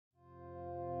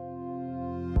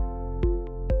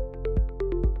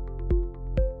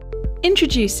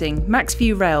Introducing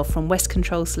MAXVU Rail from West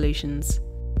Control Solutions.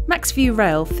 MAXVU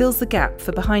Rail fills the gap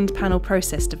for behind-panel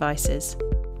process devices.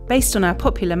 Based on our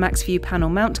popular MAXVU panel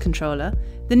mount controller,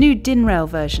 the new DIN Rail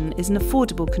version is an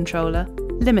affordable controller,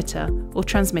 limiter or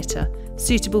transmitter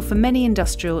suitable for many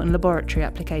industrial and laboratory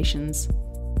applications.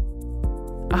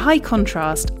 A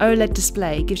high-contrast OLED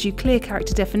display gives you clear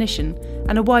character definition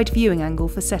and a wide viewing angle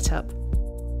for setup.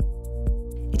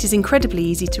 It is incredibly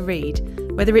easy to read,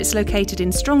 whether it's located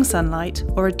in strong sunlight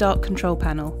or a dark control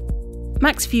panel.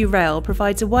 MAXVU Rail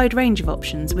provides a wide range of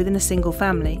options within a single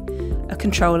family: a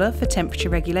controller for temperature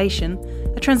regulation,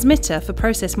 a transmitter for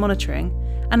process monitoring,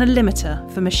 and a limiter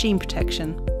for machine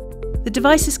protection. The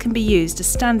devices can be used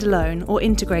as standalone or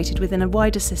integrated within a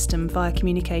wider system via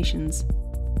communications.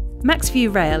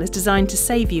 MAXVU Rail is designed to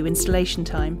save you installation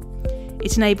time.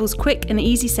 It enables quick and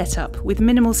easy setup with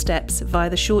minimal steps via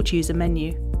the short user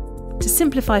menu. To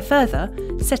simplify further,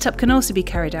 setup can also be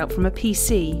carried out from a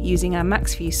PC using our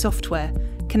MAXVU software,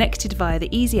 connected via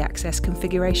the Easy Access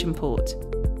configuration port.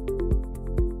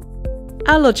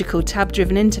 Our logical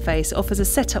tab-driven interface offers a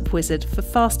setup wizard for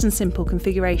fast and simple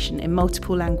configuration in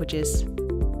multiple languages.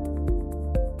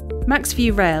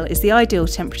 MAXVU Rail is the ideal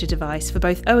temperature device for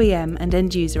both OEM and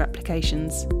end-user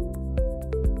applications.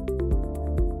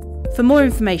 For more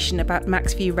information about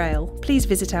MAXVU Rail, please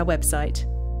visit our website.